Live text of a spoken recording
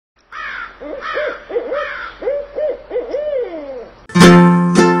We're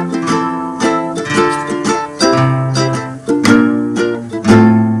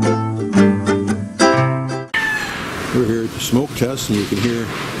here at the smoke test, and you can hear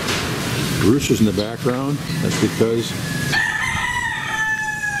roosters in the background. That's because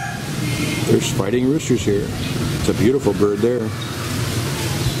there's fighting roosters here. It's a beautiful bird there.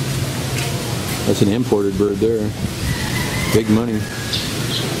 That's an imported bird there. Big money.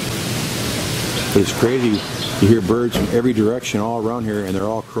 But it's crazy. You hear birds from every direction all around here, and they're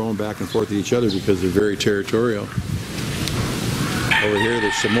all crowing back and forth at each other because they're very territorial. Over here,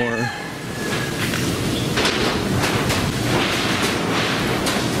 there's some more.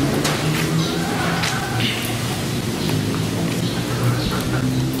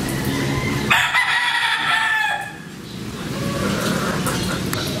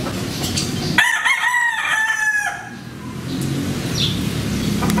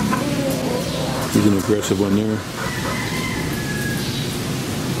 He's an aggressive one there.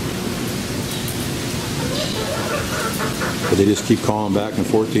 But they just keep calling back and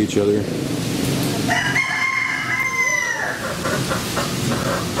forth to each other.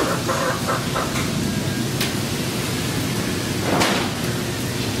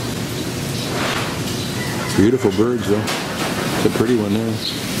 Beautiful birds though. It's a pretty one there.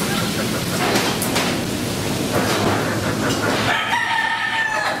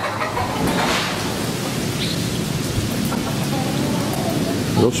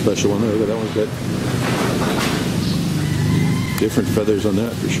 Real special one there. Look at that one's got different feathers on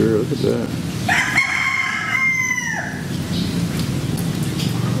that for sure. Look at that.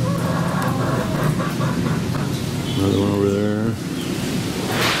 Another one over there.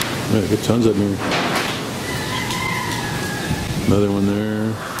 Yeah, got tons of them here. Another one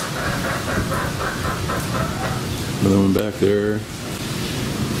there. Another one back there.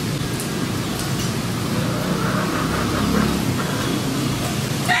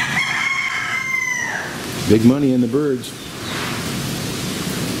 Big money in the birds.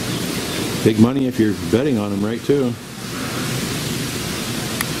 Big money if you're betting on them, right, too.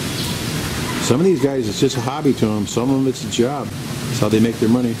 Some of these guys, it's just a hobby to them. Some of them, it's a job. That's how they make their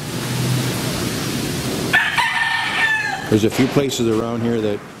money. There's a few places around here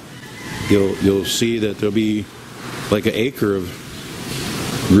that you'll see that there'll be like an acre of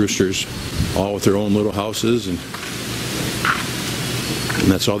roosters, all with their own little houses, and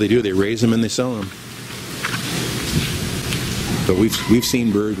that's all they do. They raise them and they sell them. But we've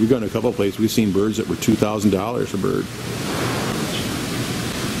seen birds. We've gone to a couple of places. We've seen birds that were $2,000 a bird,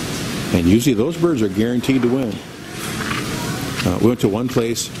 and usually those birds are guaranteed to win. We went to one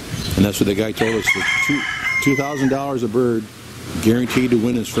place, and that's what the guy told us: $2,000 a bird, guaranteed to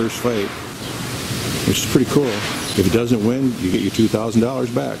win his first fight, which is pretty cool. If it doesn't win, you get your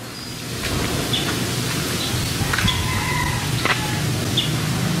 $2,000 back.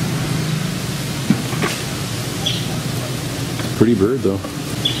 Pretty bird though.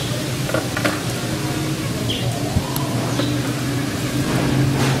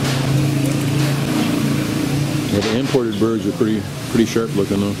 Yeah, the imported birds are pretty sharp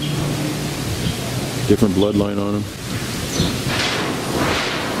looking though. Different bloodline on them.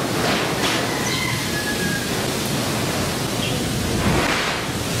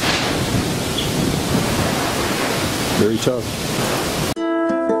 Very tough.